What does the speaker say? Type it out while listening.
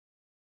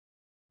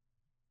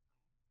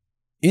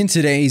In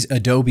today's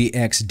Adobe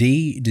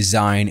Xd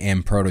design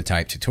and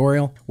prototype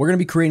tutorial, we're going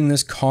to be creating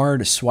this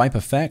card swipe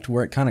effect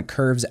where it kind of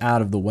curves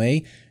out of the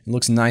way. It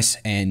looks nice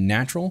and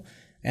natural.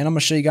 And I'm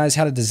going to show you guys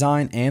how to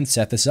design and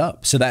set this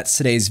up. So that's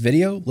today's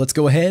video. Let's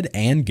go ahead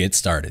and get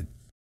started.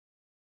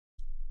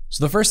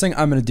 So the first thing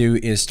I'm going to do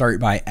is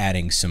start by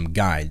adding some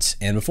guides.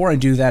 And before I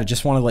do that, I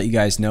just want to let you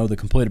guys know the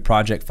completed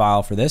project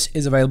file for this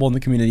is available in the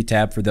community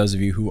tab for those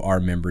of you who are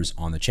members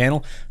on the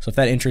channel. So if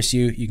that interests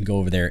you, you can go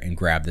over there and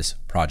grab this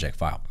project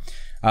file.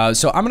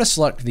 So I'm going to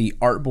select the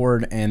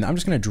artboard and I'm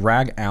just going to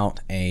drag out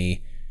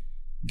a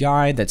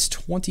guide that's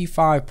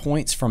 25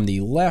 points from the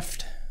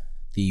left,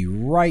 the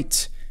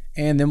right,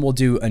 and then we'll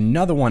do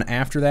another one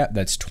after that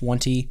that's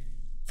 20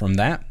 from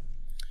that.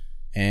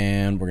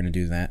 And we're going to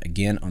do that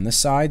again on this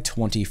side,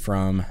 20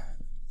 from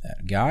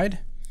that guide.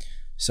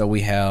 So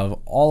we have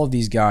all of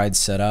these guides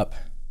set up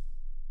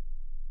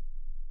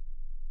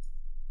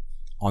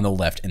on the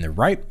left and the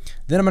right.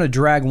 Then I'm going to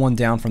drag one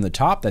down from the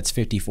top. That's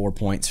 54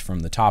 points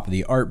from the top of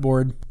the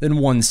artboard. Then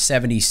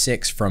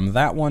 176 from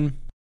that one.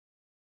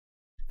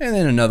 And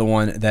then another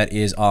one that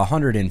is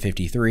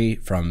 153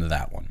 from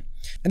that one.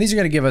 And these are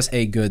going to give us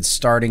a good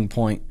starting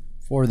point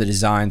for the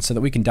design so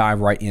that we can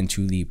dive right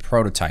into the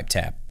prototype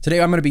tab.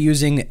 Today I'm going to be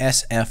using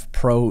SF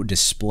Pro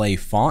Display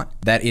font.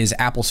 That is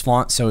Apple's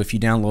font, so if you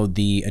download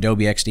the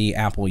Adobe Xd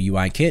Apple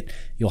UI kit,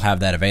 you'll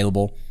have that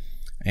available.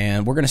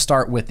 And we're going to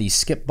start with the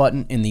skip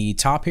button in the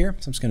top here.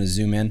 So I'm just going to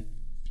zoom in,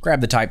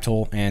 grab the type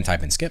tool and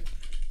type in skip.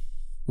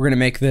 We're going to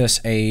make this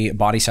a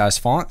body size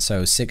font,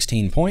 so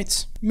 16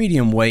 points,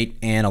 medium weight,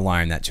 and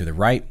align that to the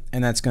right.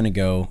 And that's going to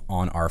go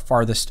on our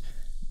farthest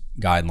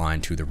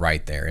guideline to the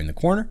right there in the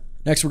corner.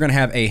 Next, we're going to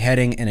have a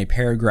heading and a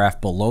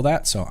paragraph below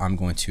that. So I'm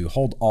going to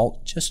hold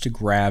Alt just to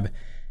grab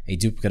a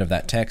duplicate of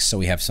that text so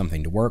we have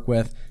something to work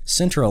with.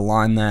 Center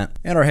align that,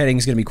 and our heading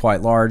is going to be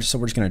quite large, so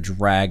we're just going to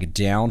drag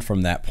down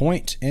from that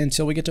point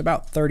until we get to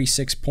about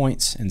 36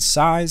 points in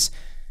size,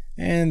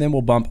 and then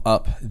we'll bump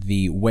up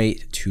the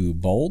weight to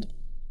bold,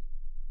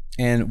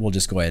 and we'll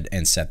just go ahead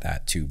and set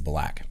that to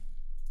black.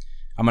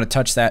 I'm going to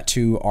touch that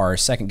to our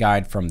second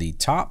guide from the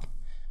top,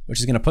 which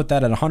is going to put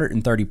that at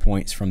 130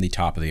 points from the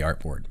top of the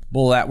artboard.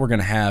 Below that, we're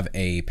going to have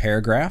a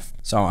paragraph,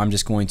 so I'm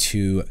just going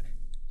to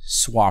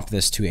swap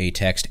this to a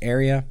text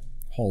area,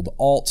 hold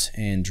Alt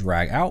and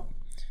drag out.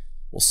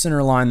 We'll center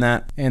align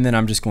that, and then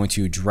I'm just going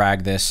to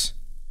drag this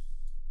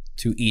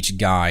to each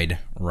guide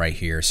right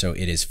here. So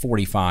it is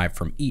 45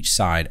 from each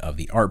side of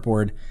the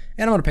artboard.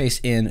 And I'm going to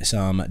paste in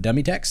some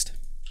dummy text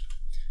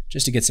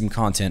just to get some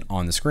content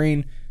on the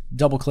screen.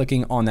 Double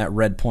clicking on that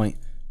red point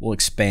will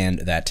expand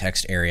that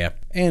text area.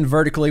 And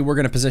vertically, we're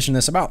going to position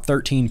this about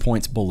 13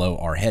 points below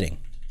our heading,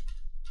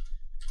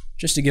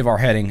 just to give our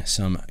heading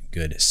some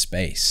good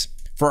space.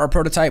 For our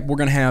prototype, we're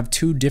going to have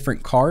two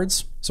different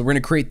cards. So we're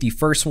going to create the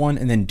first one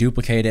and then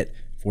duplicate it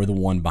for the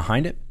one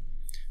behind it.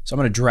 So I'm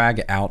going to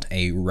drag out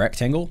a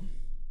rectangle,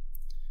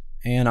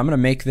 and I'm going to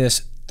make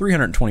this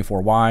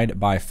 324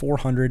 wide by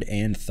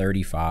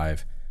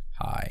 435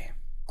 high.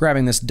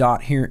 Grabbing this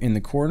dot here in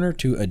the corner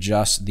to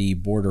adjust the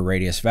border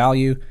radius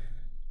value,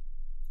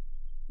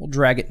 we'll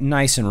drag it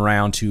nice and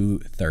round to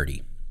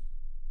 30.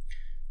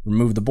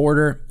 Remove the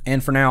border,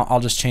 and for now,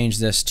 I'll just change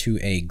this to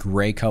a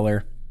gray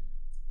color,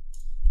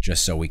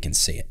 just so we can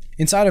see it.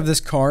 Inside of this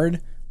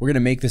card, we're going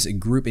to make this a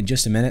group in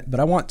just a minute, but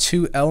I want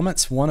two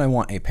elements. One, I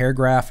want a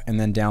paragraph, and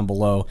then down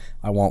below,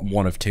 I want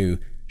one of two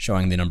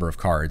showing the number of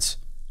cards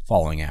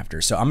following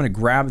after. So I'm going to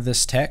grab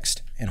this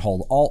text and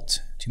hold Alt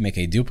to make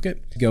a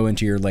duplicate. Go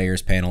into your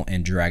layers panel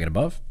and drag it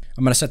above.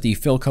 I'm going to set the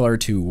fill color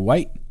to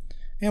white,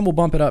 and we'll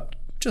bump it up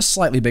just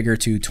slightly bigger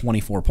to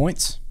 24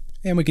 points.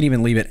 And we can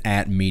even leave it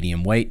at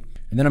medium weight.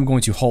 And then I'm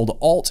going to hold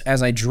Alt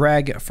as I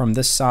drag from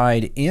this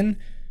side in,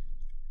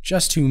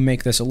 just to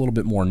make this a little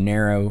bit more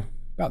narrow,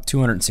 about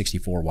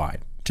 264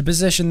 wide. To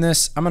position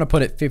this, I'm going to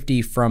put it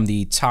 50 from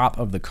the top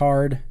of the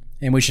card,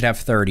 and we should have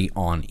 30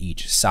 on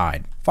each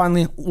side.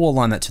 Finally, we'll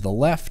align that to the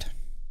left,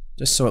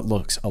 just so it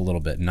looks a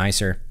little bit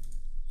nicer.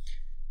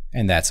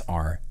 And that's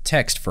our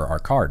text for our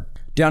card.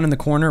 Down in the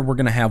corner, we're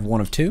going to have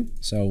one of two,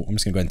 so I'm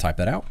just going to go ahead and type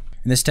that out.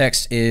 And this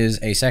text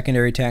is a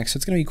secondary text, so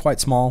it's going to be quite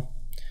small,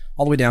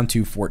 all the way down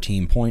to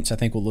 14 points. I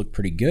think will look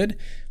pretty good.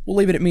 We'll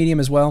leave it at medium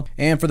as well.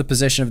 And for the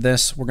position of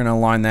this, we're going to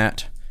align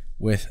that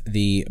with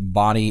the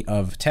body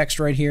of text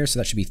right here. So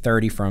that should be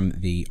 30 from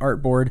the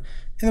artboard.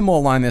 And then we'll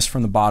align this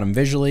from the bottom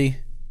visually.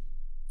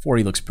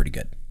 40 looks pretty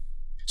good.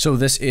 So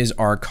this is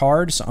our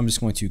card. So I'm just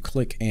going to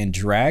click and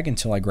drag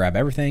until I grab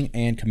everything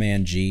and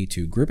Command G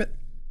to group it.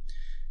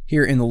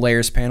 Here in the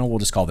layers panel, we'll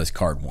just call this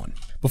card 1.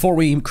 Before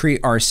we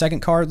create our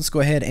second card, let's go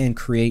ahead and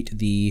create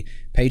the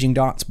paging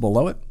dots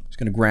below it. Just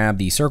going to grab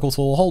the circle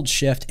tool, hold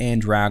Shift,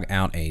 and drag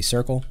out a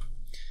circle.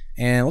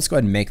 And let's go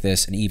ahead and make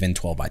this an even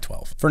 12 by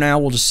 12. For now,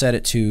 we'll just set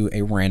it to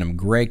a random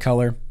gray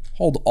color,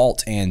 hold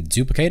Alt and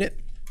duplicate it.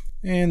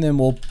 And then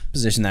we'll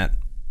position that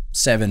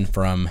 7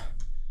 from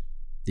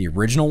the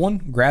original one,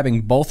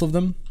 grabbing both of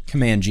them,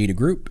 Command G to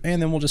group,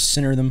 and then we'll just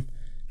center them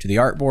to the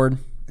artboard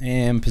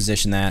and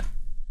position that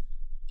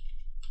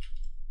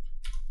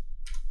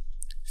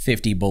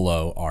 50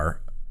 below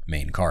our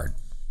main card.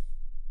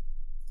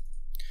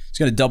 Just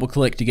going to double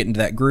click to get into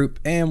that group,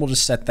 and we'll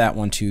just set that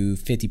one to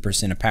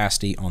 50%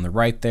 opacity on the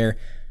right there,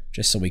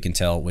 just so we can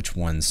tell which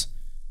one's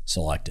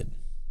selected.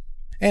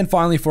 And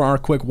finally, for our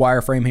quick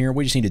wireframe here,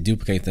 we just need to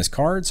duplicate this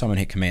card. So I'm going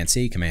to hit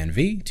Command-C,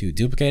 Command-V to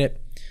duplicate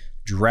it,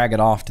 drag it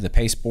off to the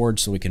pasteboard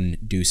so we can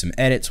do some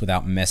edits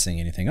without messing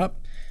anything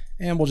up.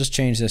 And we'll just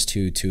change this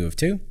to 2 of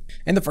 2.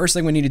 And the first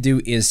thing we need to do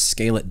is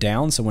scale it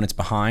down, so when it's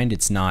behind,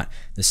 it's not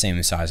the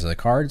same size as the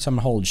card. So I'm going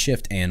to hold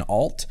Shift and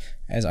Alt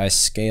as I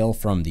scale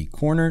from the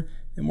corner,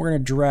 and we're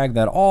going to drag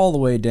that all the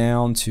way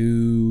down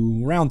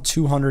to around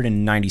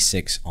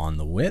 296 on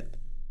the width.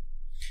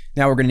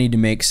 Now we're going to need to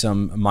make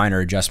some minor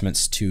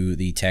adjustments to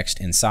the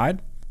text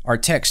inside. Our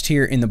text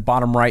here in the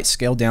bottom right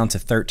scaled down to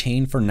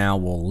 13. For now,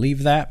 we'll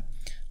leave that.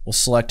 We'll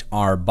select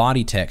our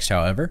body text,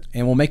 however,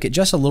 and we'll make it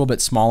just a little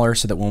bit smaller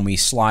so that when we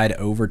slide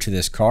over to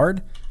this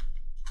card,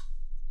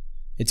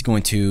 it's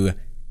going to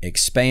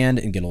expand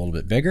and get a little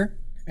bit bigger.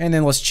 And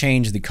then let's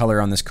change the color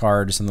on this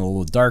card to something a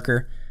little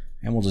darker,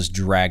 and we'll just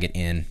drag it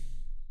in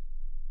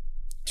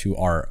to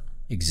our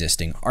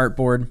existing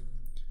artboard.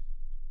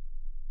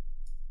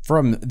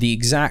 From the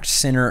exact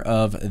center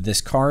of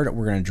this card,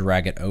 we're going to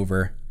drag it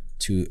over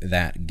to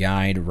that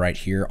guide right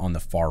here on the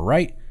far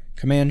right.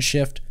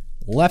 Command-Shift,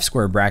 left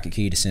square bracket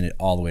key to send it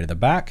all the way to the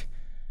back.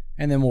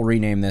 And then we'll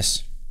rename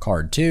this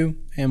card 2,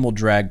 and we'll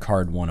drag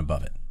card 1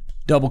 above it.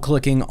 Double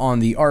clicking on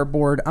the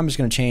artboard, I'm just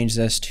going to change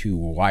this to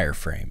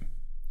wireframe.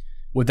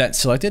 With that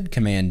selected,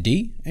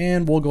 Command-D,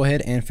 and we'll go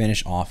ahead and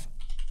finish off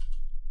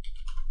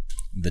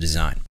the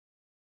design.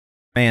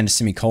 And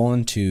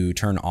semicolon to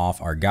turn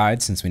off our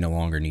guides since we no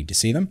longer need to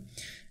see them.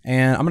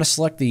 And I'm going to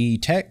select the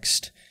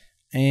text,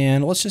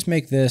 and let's just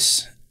make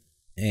this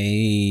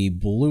a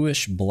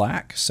bluish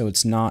black so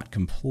it's not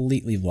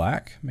completely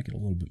black. Make it a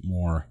little bit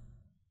more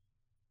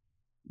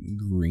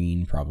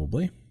green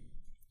probably.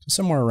 So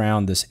somewhere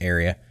around this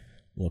area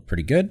will look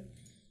pretty good.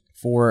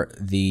 For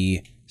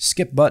the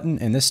skip button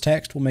and this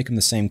text, we'll make them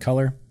the same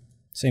color.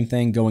 Same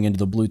thing going into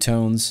the blue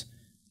tones.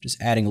 Just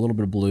adding a little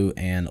bit of blue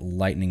and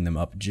lightening them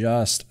up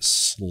just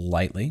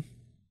slightly.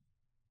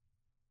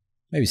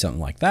 Maybe something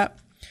like that.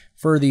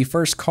 For the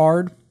first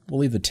card,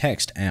 we'll leave the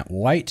text at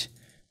white.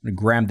 I'm going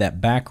to grab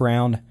that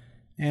background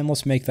and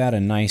let's make that a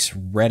nice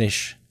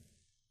reddish,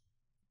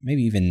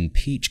 maybe even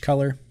peach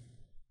color.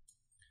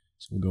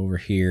 So we'll go over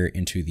here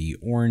into the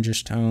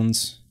orangish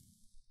tones.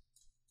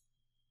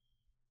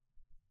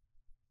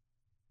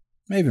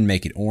 Maybe even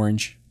make it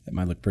orange. That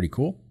might look pretty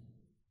cool.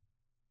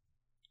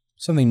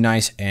 Something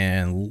nice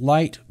and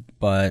light,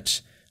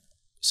 but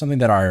something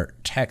that our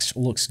text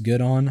looks good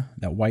on,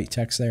 that white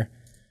text there.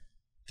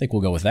 I think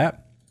we'll go with that.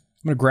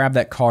 I'm going to grab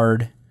that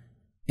card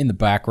in the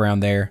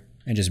background there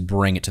and just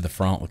bring it to the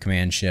front with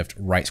Command-Shift,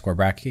 right square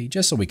bracket key,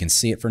 just so we can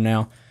see it for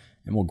now.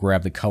 And we'll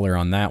grab the color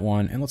on that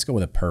one, and let's go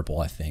with a purple,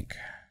 I think.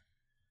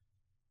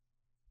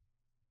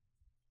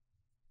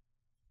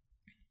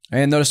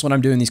 And notice when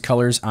I'm doing these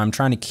colors, I'm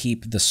trying to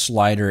keep the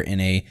slider in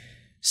a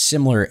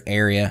similar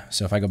area.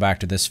 So if I go back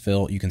to this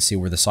fill, you can see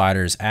where the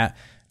slider is at,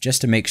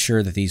 just to make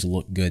sure that these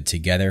look good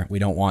together. We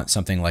don't want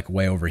something like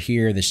way over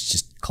here. This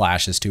just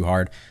clashes too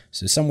hard.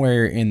 So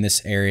somewhere in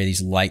this area,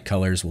 these light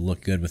colors will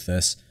look good with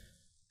this.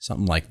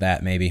 Something like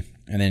that maybe.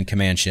 And then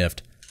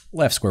Command-Shift,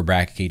 left square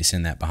bracket key to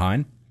send that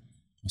behind.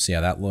 We'll see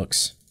how that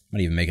looks.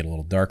 Might even make it a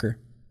little darker.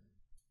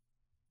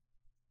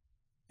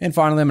 And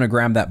finally, I'm going to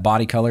grab that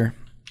body color,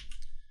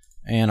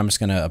 and I'm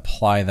just going to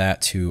apply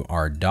that to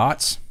our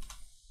dots.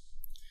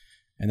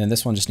 And then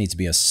this one just needs to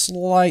be a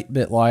slight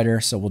bit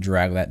lighter, so we'll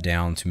drag that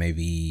down to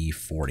maybe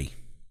 40.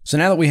 So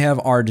now that we have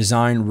our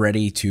design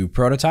ready to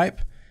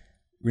prototype,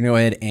 we're going to go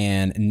ahead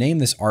and name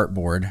this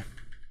artboard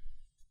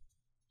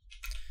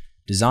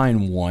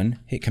Design 1,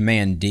 hit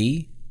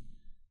Command-D,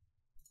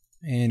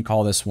 and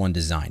call this one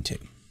Design 2.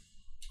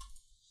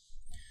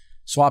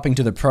 Swapping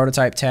to the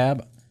Prototype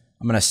tab,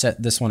 I'm going to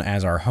set this one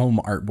as our home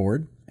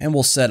artboard, and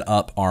we'll set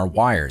up our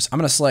wires. I'm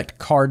going to select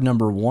card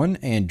number 1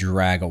 and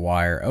drag a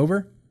wire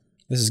over.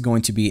 This is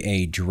going to be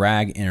a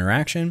drag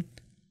interaction,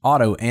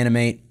 auto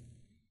animate,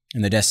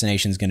 and the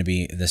destination is going to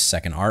be the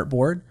second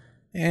artboard.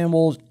 And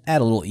we'll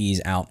add a little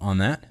ease out on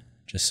that,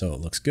 just so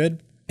it looks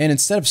good. And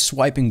instead of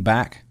swiping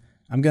back,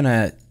 I'm going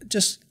to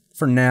just,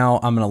 for now,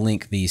 I'm going to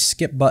link the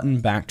skip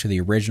button back to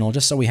the original,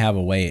 just so we have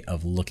a way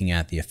of looking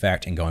at the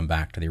effect and going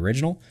back to the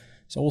original.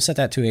 So we'll set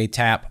that to a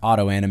tap,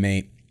 auto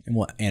animate, and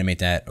we'll animate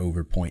that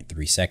over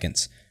 0.3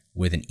 seconds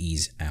with an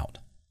ease out.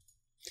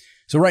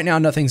 So right now,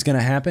 nothing's going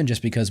to happen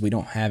just because we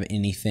don't have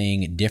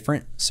anything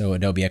different. So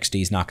Adobe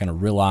Xd is not going to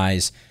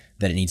realize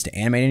that it needs to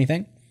animate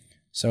anything.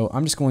 So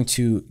I'm just going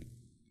to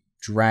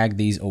drag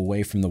these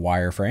away from the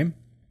wireframe.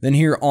 Then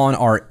here on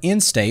our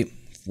end state,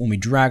 when we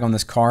drag on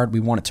this card, we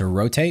want it to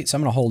rotate. So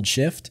I'm going to hold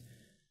Shift,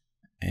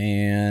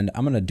 and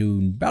I'm going to do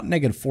about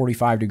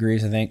 -45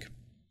 degrees, I think.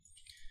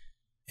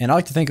 And I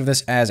like to think of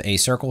this as a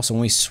circle. So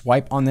when we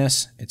swipe on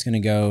this, it's going to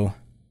go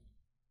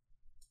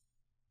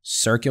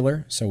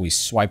circular. So we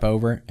swipe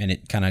over and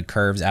it kind of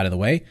curves out of the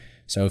way.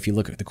 So if you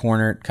look at the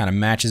corner, it kind of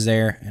matches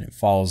there and it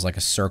follows like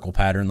a circle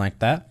pattern like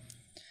that.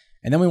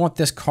 And then we want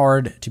this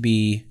card to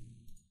be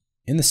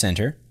in the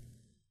center.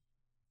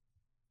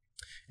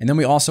 And then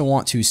we also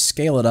want to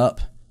scale it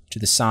up to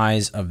the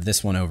size of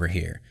this one over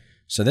here.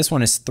 So this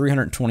one is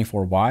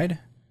 324 wide.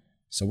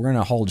 So we're going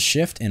to hold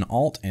Shift and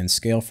Alt and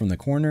scale from the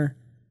corner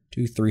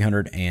to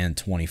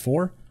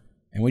 324.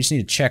 And we just need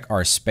to check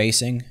our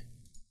spacing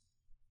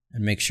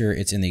and make sure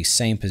it's in the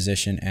same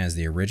position as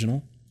the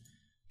original,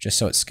 just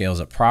so it scales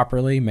up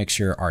properly. Make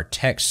sure our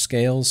text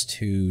scales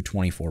to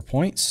 24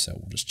 points. So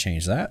we'll just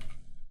change that.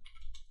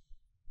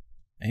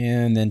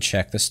 And then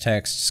check this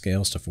text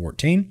scales to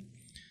 14.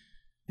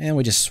 And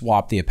we just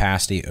swap the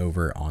opacity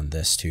over on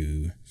this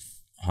to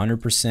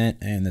 100%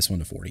 and this one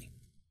to 40.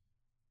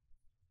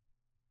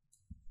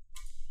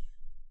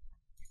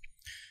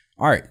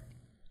 All right,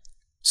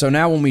 so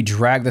now when we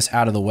drag this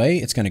out of the way,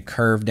 it's going to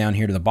curve down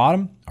here to the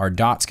bottom. Our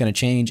dot's going to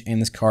change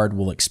and this card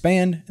will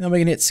expand, and then we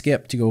can hit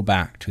skip to go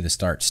back to the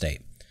start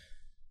state.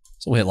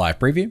 So we'll hit live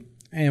preview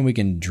and we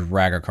can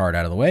drag our card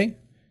out of the way,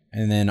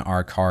 and then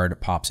our card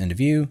pops into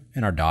view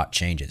and our dot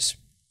changes.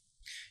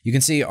 You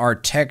can see our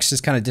text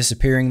is kind of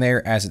disappearing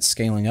there as it's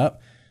scaling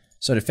up.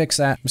 So to fix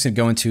that, I'm just going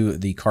to go into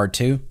the card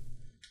 2,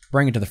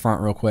 bring it to the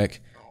front real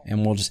quick,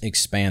 and we'll just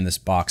expand this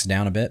box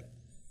down a bit.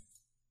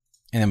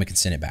 And then we can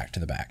send it back to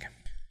the back.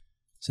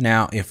 So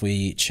now if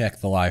we check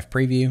the live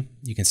preview,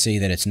 you can see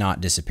that it's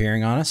not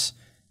disappearing on us.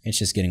 It's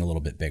just getting a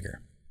little bit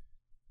bigger.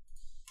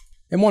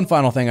 And one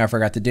final thing I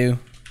forgot to do,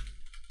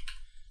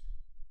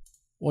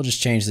 we'll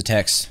just change the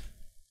text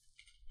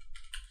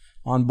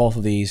on both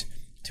of these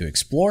to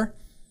Explore,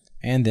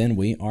 and then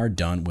we are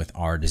done with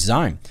our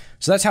design.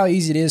 So that's how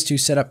easy it is to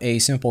set up a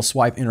simple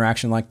swipe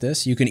interaction like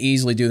this. You can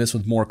easily do this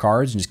with more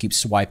cards and just keep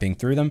swiping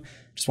through them.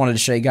 Just wanted to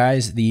show you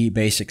guys the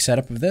basic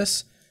setup of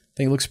this. I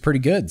think it looks pretty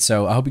good.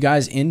 So I hope you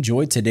guys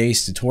enjoyed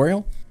today's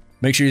tutorial.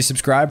 Make sure you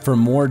subscribe for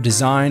more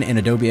design and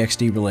Adobe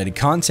XD related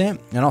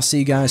content, and I'll see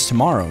you guys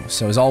tomorrow.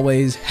 So as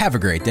always, have a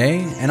great day,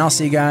 and I'll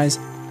see you guys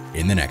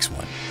in the next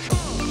one.